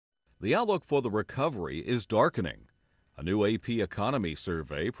The outlook for the recovery is darkening. A new AP economy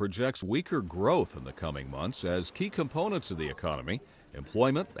survey projects weaker growth in the coming months as key components of the economy,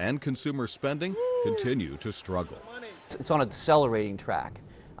 employment and consumer spending, continue to struggle. It's on a decelerating track,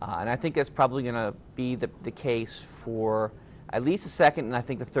 and I think that's probably going to be the case for at least the second and I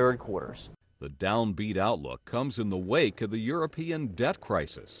think the third quarters. The downbeat outlook comes in the wake of the European debt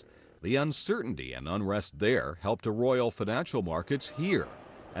crisis. The uncertainty and unrest there helped to roil financial markets here,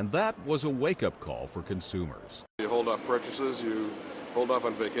 and that was a wake-up call for consumers. You hold off purchases, you hold off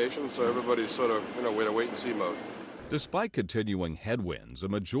on vacation, so everybody's sort of in a wait-and-see mode. Despite continuing headwinds, a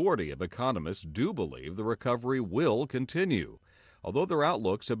majority of economists do believe the recovery will continue, although their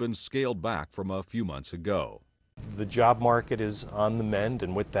outlooks have been scaled back from a few months ago. The job market is on the mend,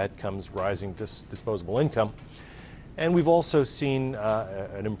 and with that comes rising disposable income. And we've also seen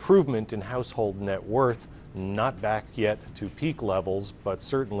an improvement in household net worth, not back yet to peak levels, but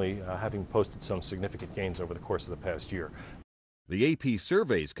certainly having posted some significant gains over the course of the past year. The AP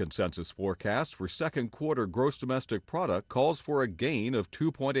survey's consensus forecast for second quarter gross domestic product calls for a gain of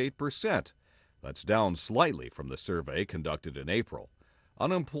 2.8%. That's down slightly from the survey conducted in April.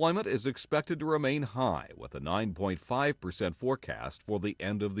 Unemployment is expected to remain high, with a 9.5% forecast for the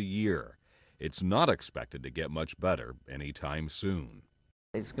end of the year. It's not expected to get much better anytime soon.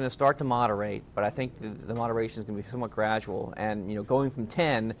 It's going to start to moderate, but I think the moderation is going to be somewhat gradual. And going from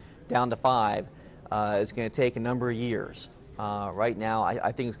 10 down to 5 is going to take a number of years. Right now,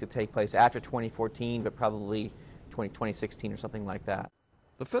 I think it's going to take place after 2014, but probably 2016 or something like that.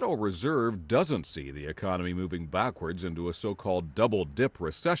 The Federal Reserve doesn't see the economy moving backwards into a so-called double-dip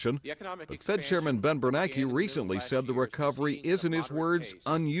recession. But Fed Chairman Ben Bernanke recently said the recovery is, in his words,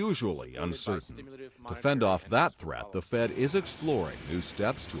 unusually uncertain. To fend off that threat, the Fed is exploring new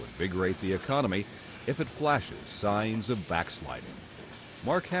steps to invigorate the economy if it flashes signs of backsliding.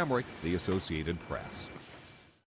 Mark Hamrick, The Associated Press.